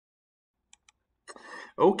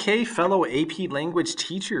Okay, fellow AP language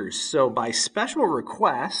teachers. So, by special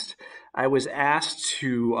request, I was asked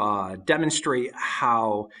to demonstrate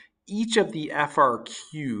how each of the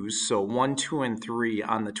FRQs, so 1, 2, and 3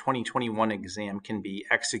 on the 2021 exam, can be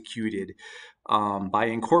executed by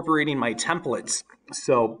incorporating my templates.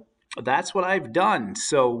 So, that's what I've done.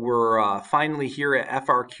 So, we're finally here at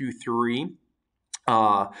FRQ3.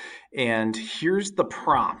 Uh, and here's the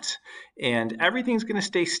prompt. And everything's going to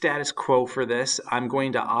stay status quo for this. I'm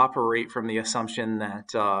going to operate from the assumption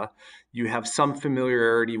that you have some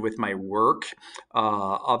familiarity with my work.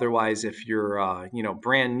 Otherwise, if you're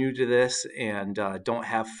brand new to this and don't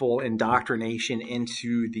have full indoctrination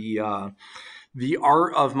into the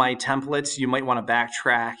art of my templates, you might want to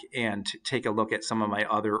backtrack and take a look at some of my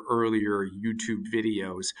other earlier YouTube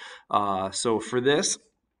videos. So for this,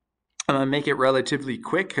 I'm going to make it relatively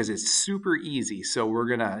quick because it's super easy. So we're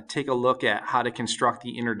going to take a look at how to construct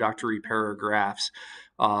the introductory paragraphs,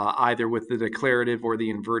 either with the declarative or the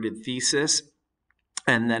inverted thesis.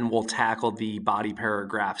 And then we'll tackle the body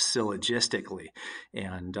paragraph syllogistically.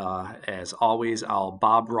 And as always, I'll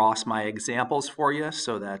Bob Ross my examples for you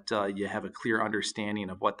so that you have a clear understanding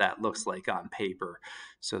of what that looks like on paper,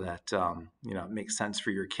 so that it makes sense for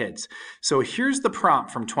your kids. So here's the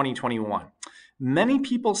prompt from 2021. Many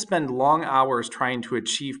people spend long hours trying to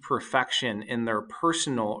achieve perfection in their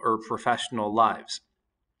personal or professional lives.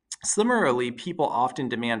 Similarly, people often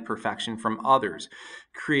demand perfection from others,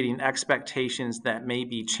 creating expectations that may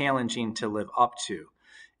be challenging to live up to.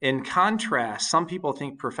 In contrast, some people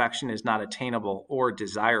think perfection is not attainable or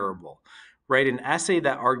desirable. Write an essay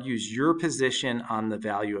that argues your position on the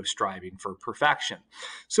value of striving for perfection.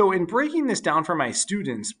 So in breaking this down for my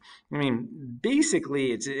students,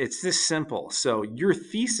 basically it's this simple. So your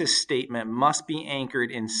thesis statement must be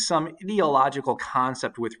anchored in some ideological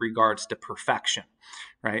concept with regards to perfection,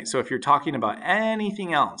 right? So if you're talking about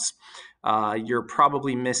anything else, you're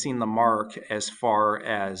probably missing the mark as far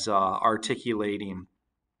as articulating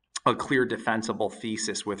a clear defensible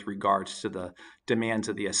thesis with regards to the demands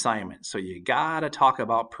of the assignment. So you gotta talk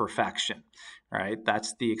about perfection, right?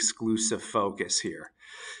 That's the exclusive focus here.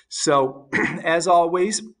 So as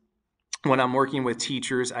always, when I'm working with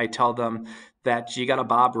teachers, I tell them that you gotta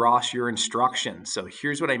Bob Ross your instructions. So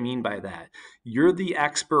here's what I mean by that. You're the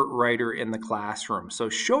expert writer in the classroom. So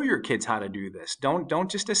show your kids how to do this.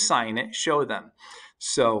 Don't just assign it, show them.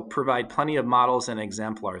 So provide plenty of models and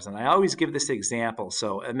exemplars. And I always give this example.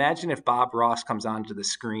 So imagine if Bob Ross comes onto the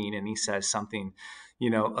screen and he says something,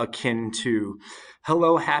 akin to,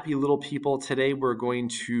 hello, happy little people. Today we're going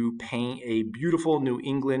to paint a beautiful New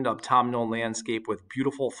England autumnal landscape with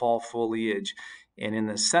beautiful fall foliage. And in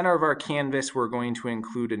the center of our canvas, we're going to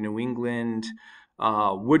include a New England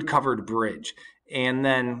wood-covered bridge. And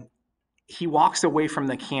then he walks away from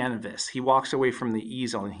the canvas, he walks away from the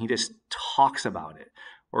easel, and he just talks about it.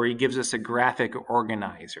 Or he gives us a graphic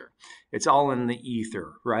organizer. It's all in the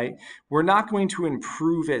ether, right? We're not going to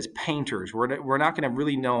improve as painters. We're not going to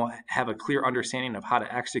really have a clear understanding of how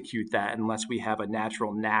to execute that unless we have a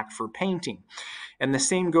natural knack for painting. And the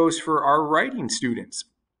same goes for our writing students.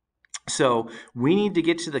 So we need to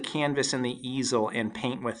get to the canvas and the easel and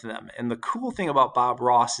paint with them. And the cool thing about Bob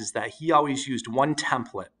Ross is that he always used one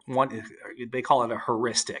template. They call it a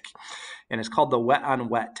heuristic, and it's called the wet on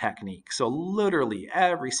wet technique. So literally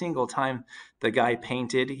every single time the guy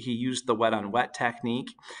painted, he used the wet on wet technique.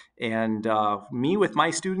 And me with my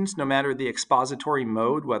students, no matter the expository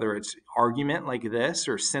mode, whether it's argument like this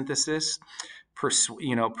or synthesis,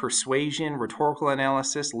 persuasion, rhetorical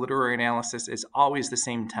analysis, literary analysis, is always the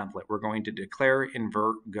same template. We're going to declare,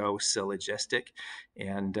 invert, go, syllogistic.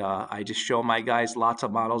 And I just show my guys lots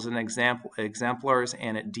of models and exemplars,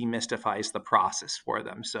 and it demystifies the process for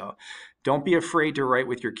them. So don't be afraid to write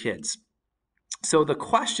with your kids. So the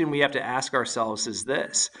question we have to ask ourselves is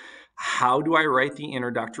this: how do I write the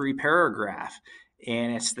introductory paragraph?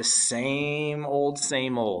 And it's the same old,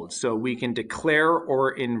 same old. So we can declare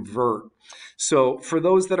or invert. So for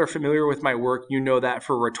those that are familiar with my work, you know that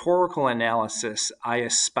for rhetorical analysis, I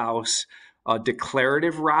espouse a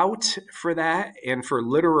declarative route for that. And for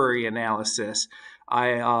literary analysis,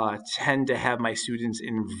 I tend to have my students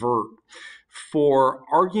invert. For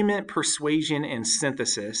argument, persuasion, and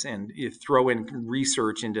synthesis, and you throw in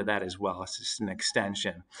research into that as well, it's just an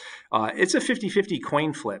extension. It's a 50-50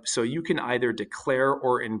 coin flip, so you can either declare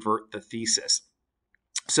or invert the thesis.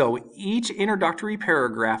 So each introductory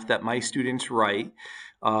paragraph that my students write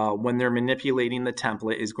when they're manipulating the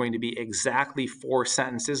template is going to be exactly 4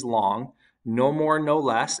 sentences long, no more, no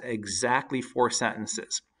less, exactly 4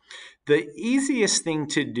 sentences. The easiest thing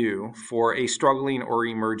to do for a struggling or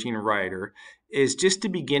emerging writer is just to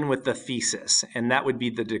begin with the thesis, and that would be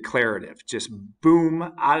the declarative. Just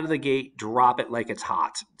boom, out of the gate, drop it like it's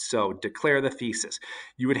hot. So declare the thesis.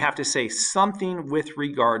 You would have to say something with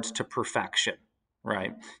regards to perfection,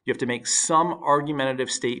 right? You have to make some argumentative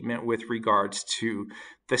statement with regards to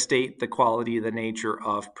the state, the quality, the nature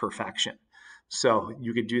of perfection. So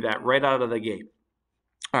you could do that right out of the gate.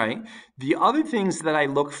 All right. The other things that I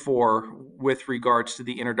look for with regards to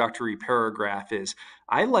the introductory paragraph is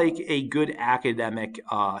I like a good academic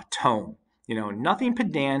tone. You know, nothing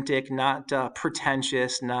pedantic, not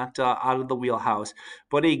pretentious, not out of the wheelhouse,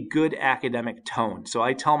 but a good academic tone. So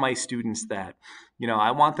I tell my students that, you know,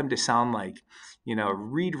 I want them to sound like, you know,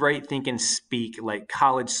 read, write, think, and speak like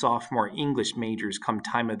college sophomore English majors come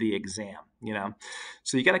time of the exam, you know.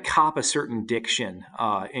 So you got to cop a certain diction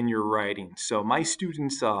in your writing. So my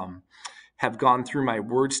students have gone through my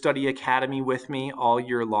word study academy with me all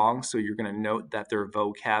year long. So you're going to note that their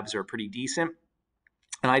vocabs are pretty decent.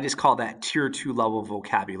 And I just call that tier 2 level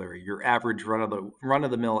vocabulary, your average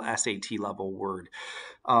run-of-the-mill SAT level word.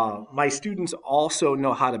 My students also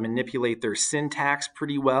know how to manipulate their syntax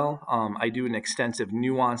pretty well. I do an extensive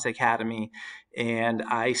nuance academy, and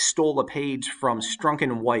I stole a page from Strunk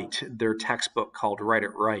and White, their textbook called Write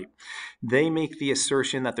It Right. They make the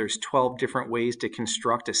assertion that there's 12 different ways to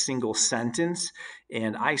construct a single sentence,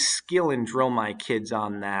 and I skill and drill my kids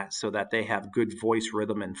on that so that they have good voice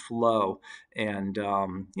rhythm and flow, and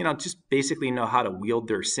you know, just basically know how to wield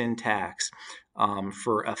their syntax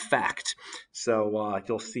for effect. So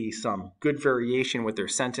you'll see some good variation with their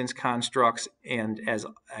sentence constructs. And as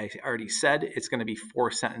I already said, it's going to be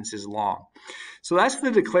 4 sentences long. So that's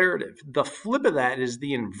the declarative. The flip of that is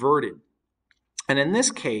the inverted. And in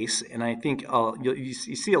this case, and I think you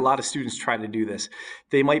see a lot of students try to do this,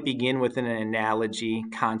 they might begin with an analogy,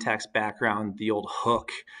 context, background, the old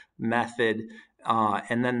hook method,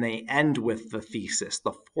 and then they end with the thesis.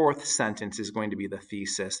 The 4th sentence is going to be the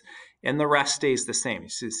thesis, and the rest stays the same. You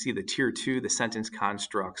see the tier 2, the sentence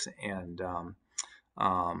constructs, and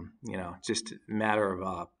you know, just a matter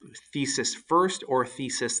of thesis first or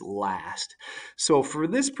thesis last. So for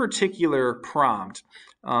this particular prompt,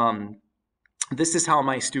 this is how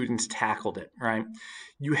my students tackled it, right?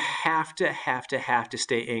 You have to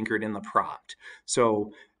stay anchored in the prompt.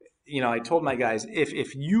 So, you know, I told my guys,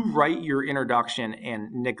 if you write your introduction and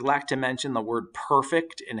neglect to mention the word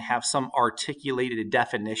perfect and have some articulated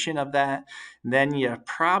definition of that, then you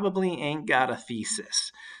probably ain't got a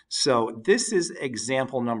thesis. So this is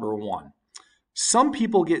example number 1. Some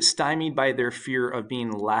people get stymied by their fear of being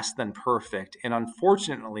less than perfect, and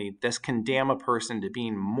unfortunately, this can damn a person to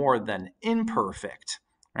being more than imperfect,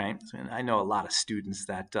 right? And I know a lot of students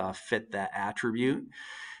that fit that attribute.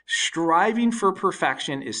 Striving for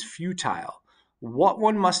perfection is futile. What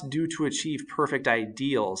one must do to achieve perfect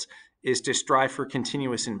ideals is to strive for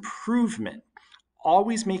continuous improvement.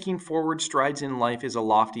 Always making forward strides in life is a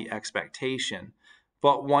lofty expectation,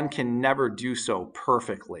 but one can never do so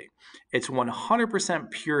perfectly. It's 100%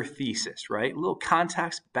 pure thesis, right? A little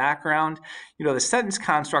context, background. You know, the sentence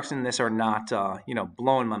constructs in this are not, you know,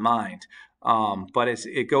 blowing my mind. But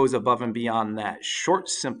it goes above and beyond that. Short,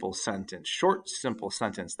 simple sentence,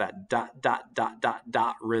 that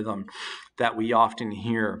dot rhythm that we often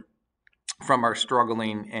hear from our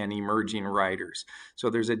struggling and emerging writers. So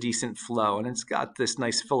there's a decent flow, and it's got this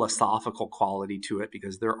nice philosophical quality to it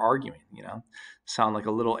because they're arguing, you know, sound like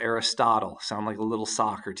a little Aristotle, sound like a little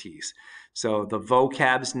Socrates. So the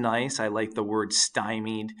vocab's nice. I like the word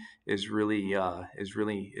stymied is really a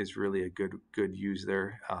good use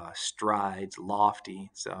there. Strides, lofty.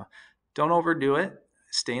 So don't overdo it.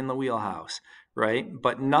 Stay in the wheelhouse, right?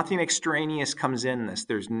 But nothing extraneous comes in this.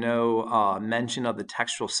 There's no mention of the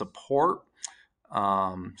textual support.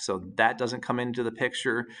 So that doesn't come into the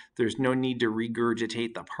picture. There's no need to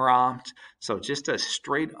regurgitate the prompt. So just a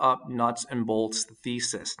straight up nuts and bolts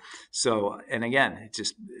thesis. So, and again,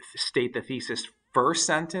 just state the thesis 1st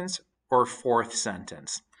sentence or 4th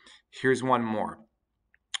sentence. Here's one more.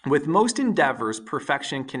 With most endeavors,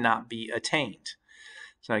 perfection cannot be attained.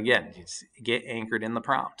 So again, get anchored in the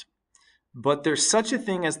prompt. But there's such a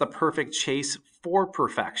thing as the perfect chase for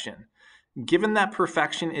perfection. Given that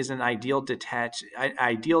perfection is an ideal detached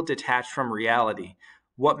from reality,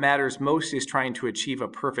 what matters most is trying to achieve a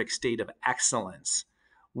perfect state of excellence.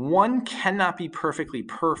 One cannot be perfectly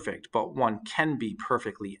perfect, but one can be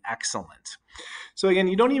perfectly excellent. So again,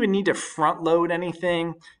 you don't even need to front load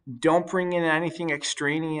anything. Don't bring in anything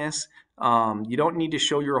extraneous. You don't need to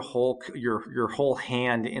show your whole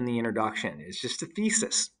hand in the introduction. It's just a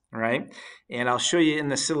thesis, right? And I'll show you in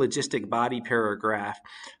the syllogistic body paragraph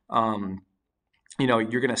you know,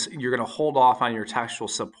 you're gonna hold off on your textual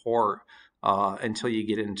support until you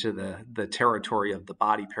get into the territory of the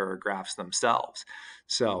body paragraphs themselves.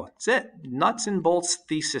 So that's it. Nuts and bolts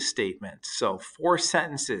thesis statement. So 4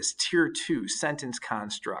 sentences, tier 2, sentence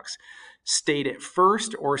constructs. State it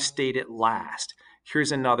first or state it last.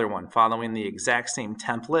 Here's another one following the exact same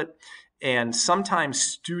template. And sometimes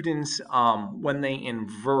students, when they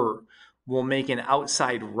invert, will make an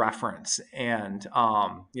outside reference. And,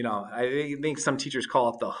 you know, I think some teachers call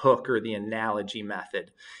it the hook or the analogy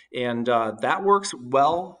method. And that works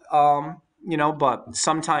well, you know, but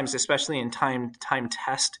sometimes, especially in time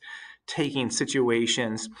test taking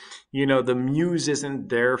situations, you know, the muse isn't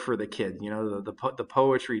there for the kid. You know, the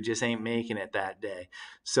poetry just ain't making it that day.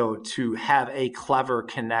 So to have a clever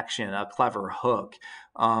connection, a clever hook,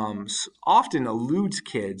 often eludes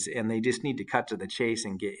kids, and they just need to cut to the chase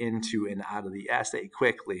and get into and out of the essay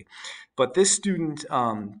quickly. But this student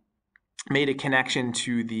made a connection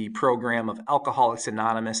to the program of Alcoholics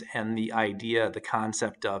Anonymous and the idea, the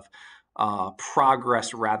concept of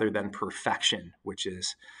progress rather than perfection, which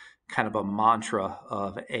is kind of a mantra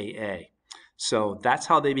of AA. So that's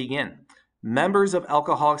how they begin. Members of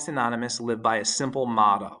Alcoholics Anonymous live by a simple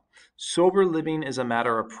motto. Sober living is a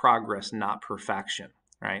matter of progress, not perfection.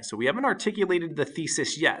 Right? So we haven't articulated the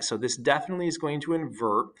thesis yet. So this definitely is going to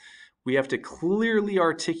invert. We have to clearly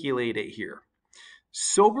articulate it here.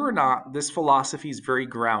 Sober or not, this philosophy is very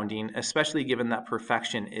grounding, especially given that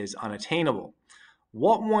perfection is unattainable.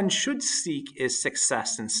 What one should seek is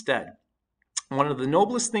success instead. One of the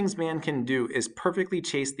noblest things man can do is perfectly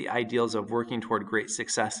chase the ideals of working toward great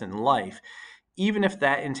success in life, even if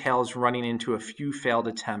that entails running into a few failed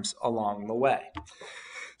attempts along the way.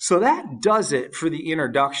 So that does it for the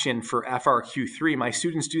introduction for FRQ3. My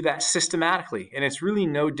students do that systematically, and it's really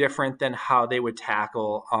no different than how they would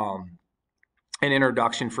tackle an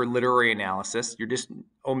introduction for literary analysis. You're just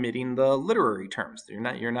omitting the literary terms. You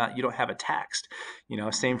don't have a text. You know,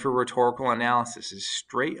 same for rhetorical analysis. Is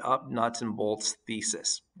straight up nuts and bolts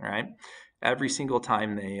thesis, right? Every single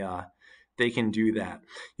time they can do that.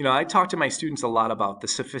 You know, I talk to my students a lot about the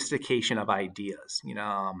sophistication of ideas. You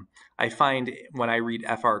know, I find when I read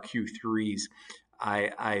FRQ3s,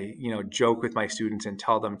 I you know, joke with my students and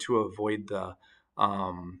tell them to avoid the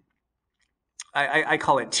I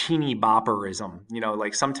call it teeny bopperism. You know,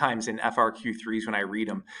 like sometimes in FRQ3s when I read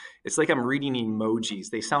them, it's like I'm reading emojis.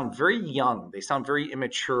 They sound very young. They sound very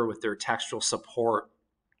immature with their textual support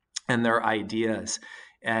and their ideas.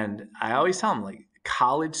 And I always tell them, like,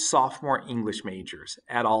 college sophomore English majors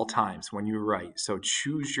at all times when you write. So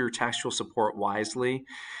choose your textual support wisely.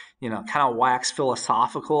 You know, kind of wax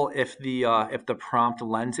philosophical if the prompt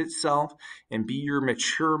lends itself, and be your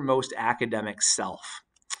mature, most academic self.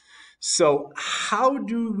 So how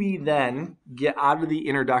do we then get out of the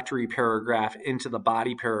introductory paragraph into the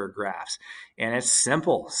body paragraphs? And it's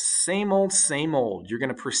simple. Same old, same old. You're going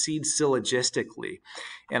to proceed syllogistically.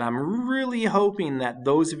 And I'm really hoping that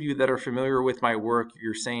those of you that are familiar with my work,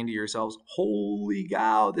 you're saying to yourselves, holy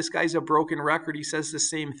cow, this guy's a broken record. He says the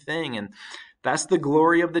same thing. And that's the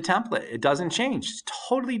glory of the template. It doesn't change. It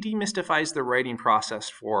totally demystifies the writing process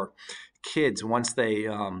for kids once they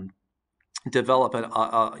develop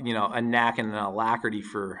a knack and an alacrity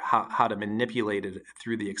for how to manipulate it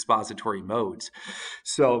through the expository modes.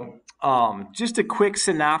 So just a quick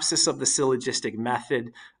synopsis of the syllogistic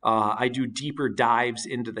method. I do deeper dives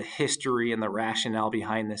into the history and the rationale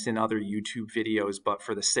behind this in other YouTube videos, but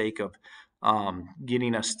for the sake of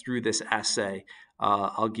getting us through this essay,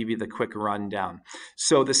 I'll give you the quick rundown.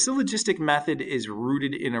 So the syllogistic method is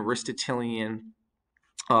rooted in Aristotelian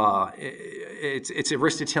it's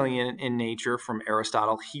Aristotelian in nature from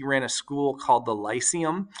Aristotle. He ran a school called the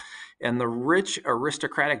Lyceum, and the rich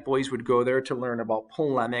aristocratic boys would go there to learn about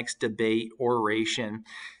polemics, debate, oration.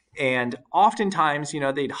 And oftentimes, you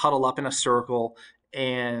know, they'd huddle up in a circle.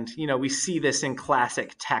 And, you know, we see this in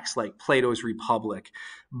classic texts like Plato's Republic,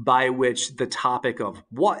 by which the topic of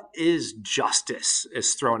what is justice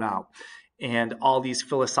is thrown out. And all these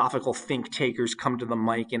philosophical think takers come to the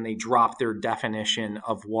mic and they drop their definition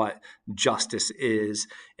of what justice is.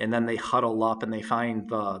 And then they huddle up and they find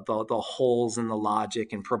the holes in the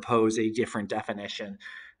logic and propose a different definition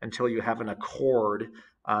until you have an accord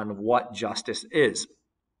on what justice is.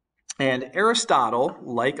 And Aristotle,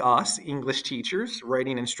 like us, English teachers,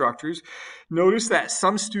 writing instructors, noticed that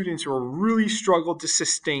some students really struggled to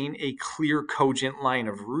sustain a clear, cogent line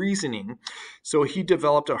of reasoning. So he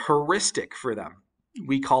developed a heuristic for them.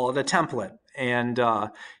 We call it a template. And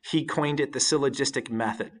he coined it the syllogistic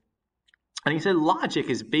method. And he said logic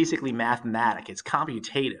is basically mathematic. It's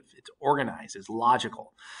computative. It's organized. It's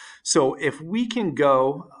logical. So if we can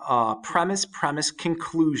go premise,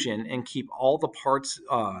 conclusion, and keep all the parts,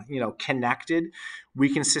 connected,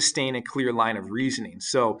 we can sustain a clear line of reasoning.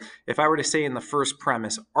 So if I were to say in the first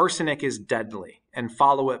premise, arsenic is deadly, and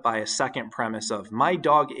follow it by a second premise of my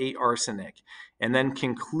dog ate arsenic, and then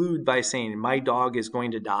conclude by saying my dog is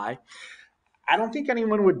going to die, I don't think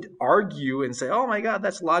anyone would argue and say, oh my God,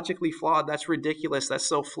 that's logically flawed. That's ridiculous. That's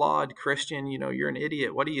so flawed. Christian, you're an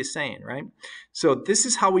idiot. What are you saying, right? So this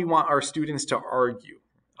is how we want our students to argue.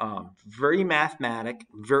 Very mathematic,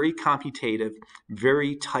 very computative,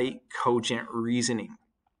 very tight, cogent reasoning.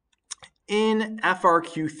 In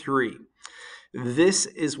FRQ3, this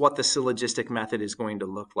is what the syllogistic method is going to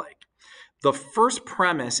look like. The first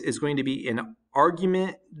premise is going to be an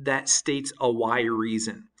argument that states a why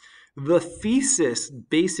reason. The thesis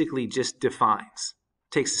basically just defines,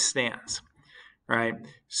 takes a stance, right?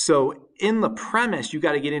 So in the premise, you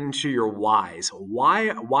got to get into your whys.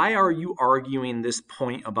 Why are you arguing this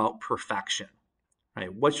point about perfection,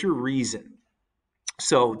 right? What's your reason?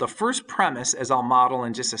 So the first premise, as I'll model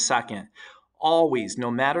in just a second, always, no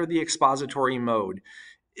matter the expository mode,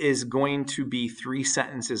 is going to be 3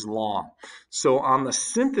 sentences long. So on the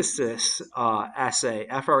synthesis essay,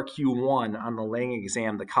 FRQ1 on the Lang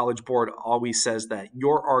exam, the College Board always says that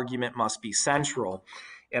your argument must be central.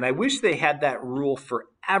 And I wish they had that rule for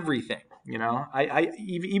everything. I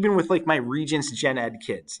even with like my Regents Gen Ed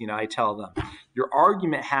kids, I tell them, your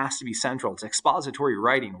argument has to be central. It's expository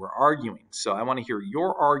writing. We're arguing. So I want to hear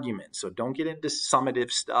your argument. So don't get into summative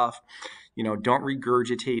stuff. Don't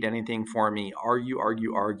regurgitate anything for me. Argue,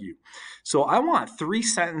 argue, argue. So I want 3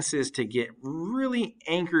 sentences to get really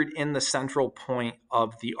anchored in the central point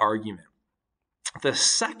of the argument. The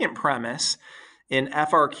second premise in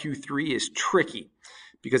FRQ3 is tricky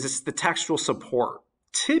because it's the textual support.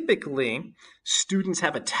 Typically, students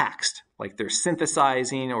have a text, like they're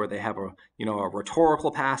synthesizing, or they have a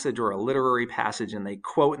rhetorical passage or a literary passage, and they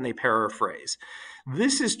quote and they paraphrase.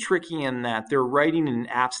 This is tricky in that they're writing in an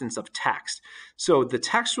absence of text. So the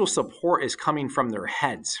textual support is coming from their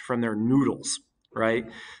heads, from their noodles, right?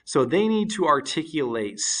 So they need to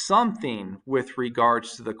articulate something with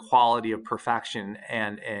regards to the quality of perfection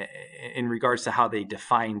and in regards to how they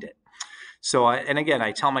defined it. So, and again,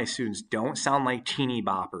 I tell my students, don't sound like teeny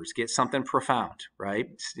boppers. Get something profound, right?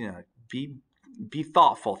 Be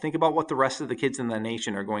thoughtful. Think about what the rest of the kids in the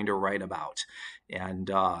nation are going to write about, and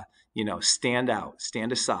stand out,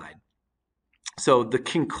 stand aside. So the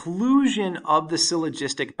conclusion of the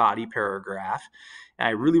syllogistic body paragraph, and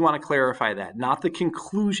I really want to clarify that, not the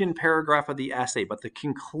conclusion paragraph of the essay, but the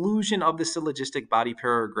conclusion of the syllogistic body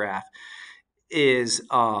paragraph is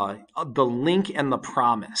the link and the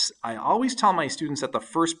promise. I always tell my students that the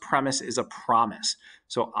first premise is a promise.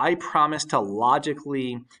 So I promise to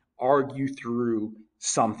logically argue through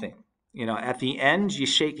something. At the end, you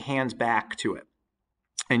shake hands back to it,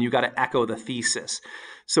 and you got to echo the thesis.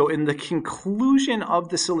 So in the conclusion of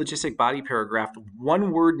the syllogistic body paragraph,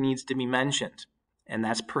 one word needs to be mentioned, and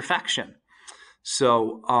that's perfection.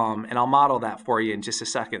 So, and I'll model that for you in just a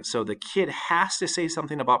second. So the kid has to say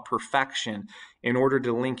something about perfection in order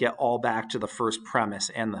to link it all back to the first premise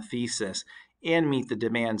and the thesis and meet the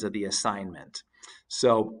demands of the assignment.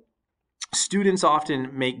 So students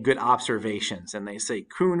often make good observations, and they say,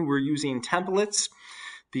 Kuhn, we're using templates.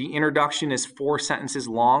 The introduction is 4 sentences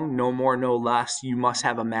long, no more, no less. You must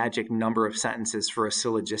have a magic number of sentences for a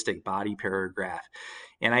syllogistic body paragraph.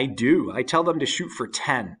 And I do. I tell them to shoot for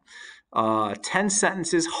 10. 10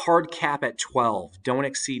 sentences, hard cap at 12. Don't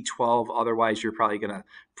exceed 12. Otherwise, you're probably going to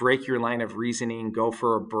break your line of reasoning, go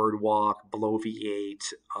for a bird walk, blow V8,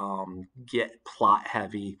 get plot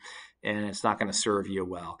heavy, and it's not going to serve you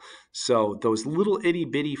well. So those little itty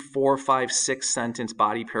bitty 4, 5, 6 sentence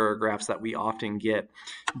body paragraphs that we often get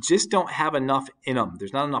just don't have enough in them.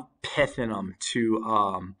 There's not enough pith in them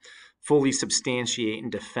to fully substantiate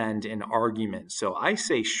and defend an argument. So I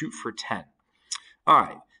say shoot for 10. All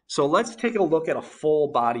right. So let's take a look at a full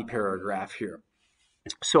body paragraph here.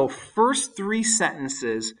 So first 3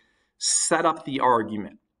 sentences set up the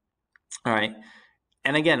argument. All right.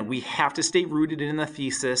 And again, we have to stay rooted in the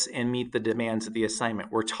thesis and meet the demands of the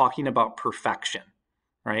assignment. We're talking about perfection,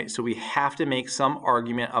 right? So we have to make some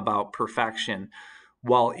argument about perfection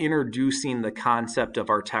while introducing the concept of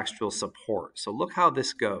our textual support. So look how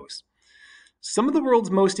this goes. Some of the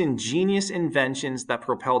world's most ingenious inventions that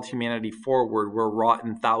propelled humanity forward were wrought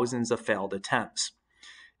in thousands of failed attempts.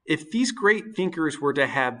 If these great thinkers were to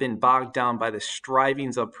have been bogged down by the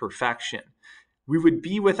strivings of perfection, we would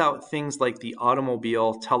be without things like the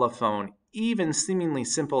automobile, telephone, even seemingly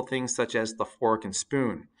simple things such as the fork and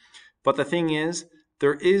spoon. But the thing is,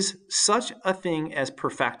 there is such a thing as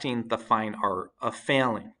perfecting the fine art of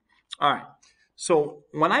failing. All right, so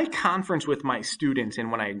when I conference with my students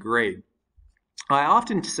and when I grade, I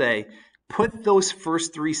often say, put those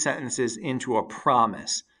first 3 sentences into a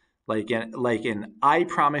promise. Like in, I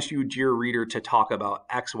promise you, dear reader, to talk about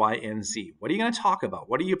X, Y, and Z. What are you going to talk about?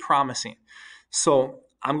 What are you promising? So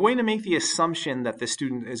I'm going to make the assumption that the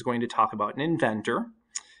student is going to talk about an inventor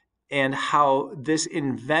and how this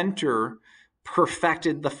inventor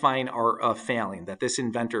perfected the fine art of failing, that this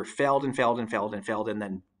inventor failed and failed and failed and failed, and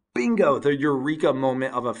then bingo, the eureka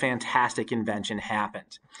moment of a fantastic invention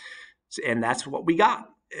happened. And that's what we got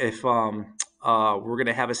if we're going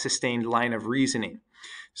to have a sustained line of reasoning.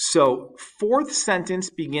 So 4th sentence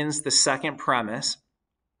begins the 2nd premise,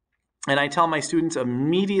 and I tell my students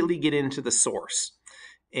immediately get into the source.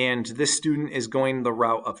 And this student is going the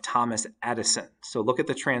route of Thomas Edison. So look at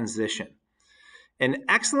the transition. An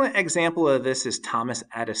excellent example of this is Thomas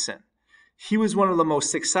Edison. He was one of the most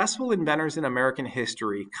successful inventors in American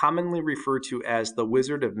history, commonly referred to as the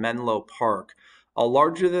Wizard of Menlo Park, a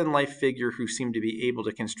larger-than-life figure who seemed to be able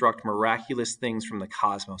to construct miraculous things from the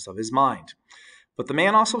cosmos of his mind. But the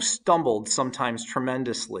man also stumbled, sometimes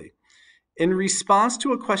tremendously. In response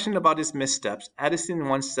to a question about his missteps, Edison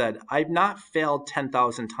once said, "I've not failed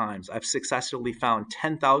 10,000 times. I've successfully found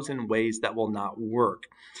 10,000 ways that will not work."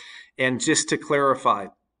 And just to clarify,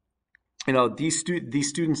 these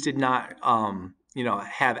students did not,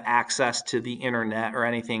 have access to the internet or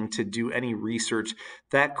anything to do any research.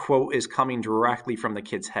 That quote is coming directly from the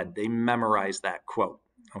kid's head. They memorized that quote.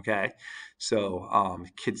 Okay, so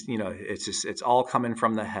kids, it's all coming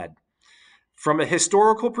from the head. From a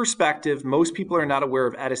historical perspective, most people are not aware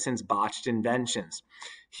of Edison's botched inventions.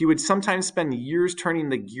 He would sometimes spend years turning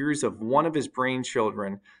the gears of one of his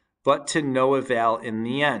brainchildren, but to no avail in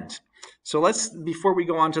the end. So before we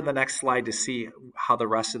go on to the next slide to see how the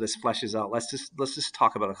rest of this fleshes out, let's just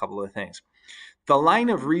talk about a couple of things. The line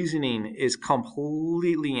of reasoning is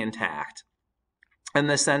completely intact in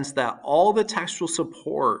the sense that all the textual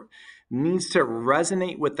support needs to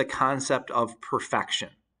resonate with the concept of perfection,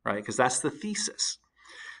 right? Because that's the thesis.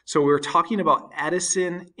 So we're talking about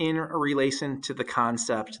Edison in relation to the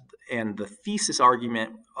concept and the thesis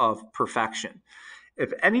argument of perfection.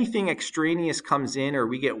 If anything extraneous comes in or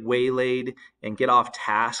we get waylaid and get off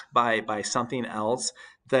task by something else,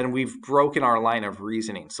 then we've broken our line of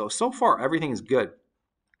reasoning. So far, everything's good.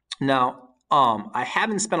 Now, I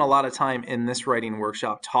haven't spent a lot of time in this writing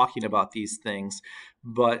workshop talking about these things,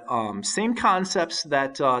 but same concepts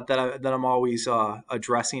that I'm always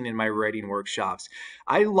addressing in my writing workshops.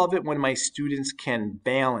 I love it when my students can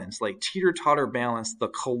balance, like teeter-totter balance, the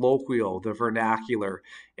colloquial, the vernacular,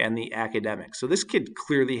 and the academic. So this kid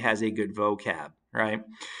clearly has a good vocab, right?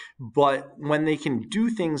 But when they can do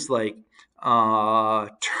things like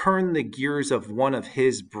turn the gears of one of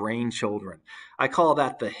his brain children. I call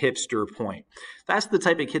that the hipster point. That's the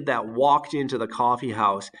type of kid that walked into the coffee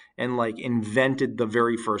house and invented the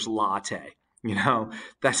very first latte.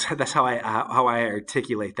 That's how I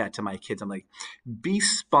articulate that to my kids. I'm like, be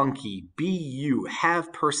spunky, be you,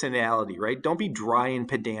 have personality, right? Don't be dry and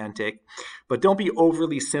pedantic, but don't be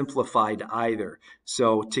overly simplified either.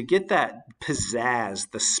 So to get that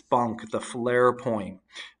pizzazz, the spunk, the flair point,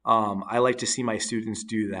 I like to see my students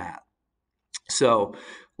do that. So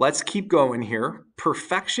let's keep going here.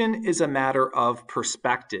 Perfection is a matter of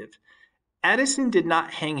perspective. Edison did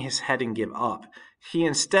not hang his head and give up. He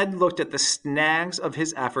instead looked at the snags of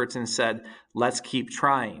his efforts and said, let's keep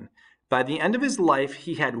trying. By the end of his life,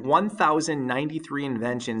 he had 1,093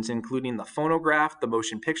 inventions, including the phonograph, the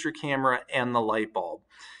motion picture camera, and the light bulb.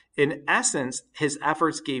 In essence, his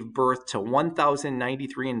efforts gave birth to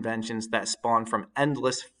 1,093 inventions that spawned from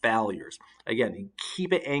endless failures. Again,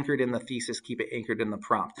 keep it anchored in the thesis, keep it anchored in the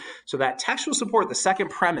prompt. So that textual support, the second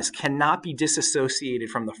premise, cannot be disassociated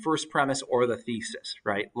from the first premise or the thesis,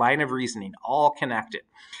 right? Line of reasoning, all connected.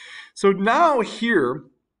 So now here,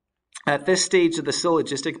 at this stage of the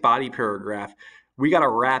syllogistic body paragraph, we got to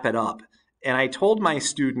wrap it up. And I told my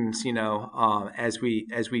students, as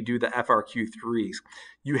we do the FRQ3s,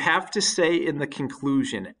 you have to say in the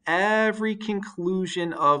conclusion, every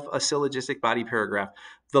conclusion of a syllogistic body paragraph,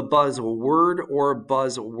 the buzzword or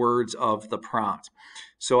buzzwords of the prompt.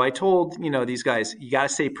 So I told, these guys, you got to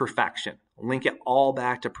say perfection. Link it all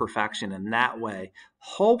back to perfection. And that way,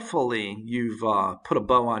 hopefully, you've put a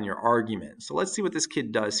bow on your argument. So let's see what this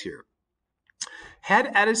kid does here.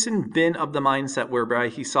 Had Edison been of the mindset whereby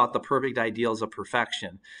he sought the perfect ideals of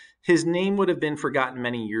perfection, His name would have been forgotten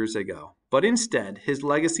many years ago, but instead, his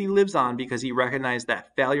legacy lives on because he recognized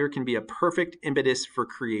that failure can be a perfect impetus for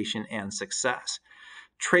creation and success.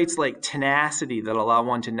 Traits like tenacity that allow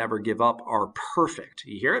one to never give up are perfect.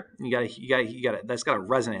 You hear it? You got it. That's got to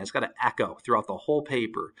resonate. It's got to echo throughout the whole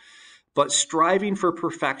paper. But striving for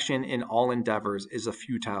perfection in all endeavors is a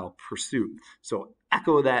futile pursuit. So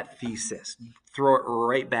echo that thesis, throw it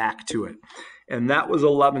right back to it. And that was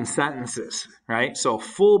 11 sentences, right? So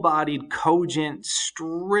full-bodied, cogent,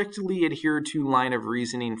 strictly adhered to line of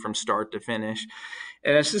reasoning from start to finish.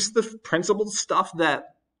 And it's just the principled stuff that,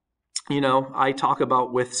 I talk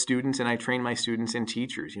about with students, and I train my students and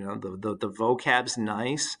teachers. The vocab's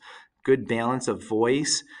nice, good balance of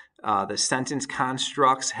voice. The sentence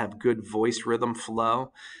constructs have good voice rhythm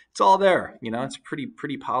flow. It's all there. It's a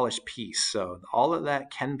pretty polished piece. So all of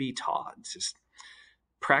that can be taught. It's just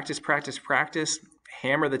practice, practice, practice.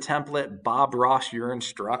 Hammer the template, Bob Ross your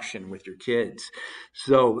instruction with your kids.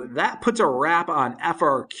 So that puts a wrap on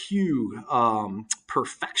FRQ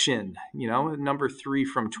perfection, number 3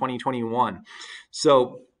 from 2021.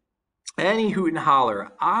 So any hoot and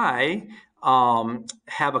holler, I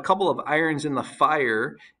have a couple of irons in the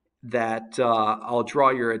fire that I'll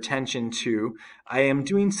draw your attention to. I am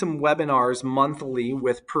doing some webinars monthly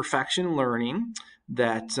with Perfection Learning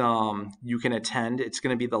that you can attend. It's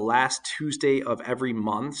going to be the last Tuesday of every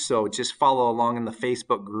month, so just follow along in the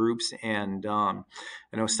Facebook groups, and I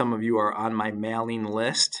know some of you are on my mailing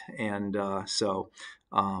list, and so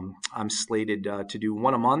I'm slated to do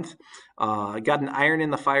one a month. I got an iron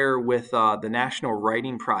in the fire with the National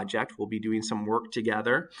Writing Project. We'll be doing some work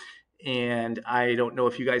together. And I don't know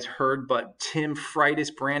if you guys heard, but Tim Freitas,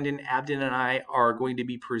 Brandon Abden, and I are going to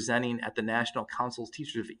be presenting at the National Council of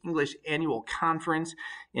Teachers of English annual conference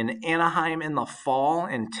in Anaheim in the fall.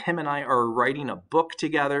 And Tim and I are writing a book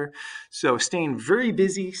together. So staying very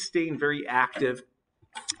busy, staying very active.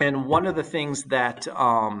 And one of the things that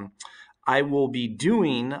I will be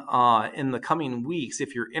doing in the coming weeks,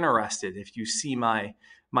 if you're interested, if you see my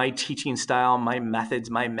teaching style, my methods,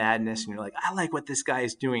 my madness, and you're like, I like what this guy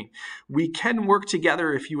is doing, we can work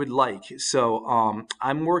together if you would like. So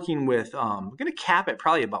I'm working with, I'm going to cap it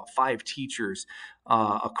probably about 5 teachers,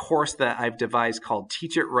 a course that I've devised called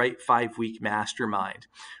Teach It Right 5-Week Mastermind,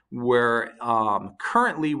 where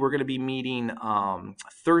currently we're going to be meeting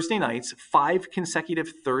Thursday nights, 5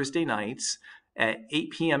 consecutive Thursday nights at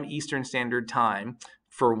 8 p.m. Eastern Standard Time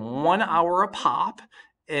for 1 hour a pop.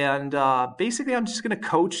 And basically, I'm just going to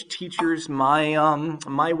coach teachers my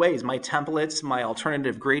ways, my templates, my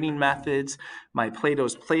alternative grading methods, my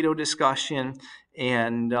Plato's Plato discussion,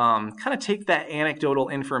 and kind of take that anecdotal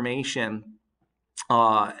information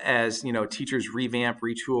as teachers revamp,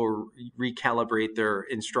 retool, recalibrate their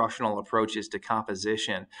instructional approaches to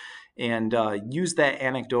composition, and use that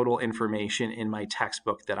anecdotal information in my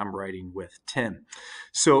textbook that I'm writing with Tim.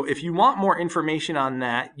 So if you want more information on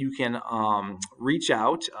that, you can reach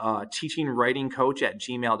out,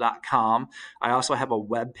 teachingwritingcoach@gmail.com. I also have a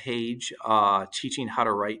web page,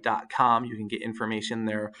 teachinghowtowrite.com. You can get information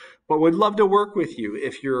there. But would love to work with you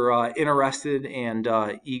if you're interested and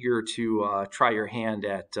eager to try your hand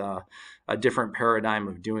at a different paradigm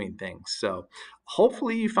of doing things. So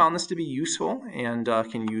hopefully you found this to be useful and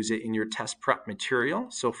can use it in your test prep material.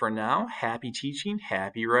 So for now, happy teaching,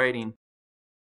 happy writing.